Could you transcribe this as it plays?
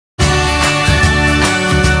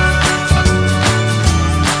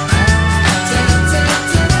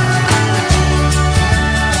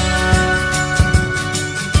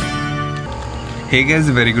Hey guys,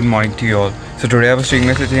 a very good morning to you all. So today I was doing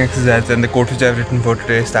my stretching exercise and the quote which I have written for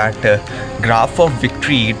today is that graph of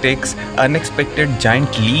victory takes unexpected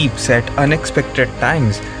giant leaps at unexpected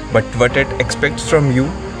times, but what it expects from you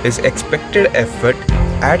is expected effort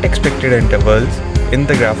at expected intervals in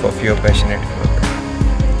the graph of your passionate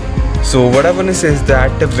work. So what I want to say is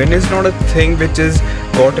that the win is not a thing which is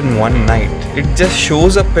got in one night. It just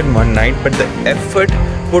shows up in one night, but the effort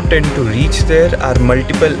put in to reach there are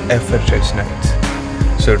multiple effort-rich nights.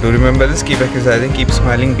 So do remember this, keep exercising, keep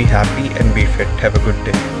smiling, be happy and be fit. Have a good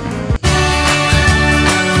day.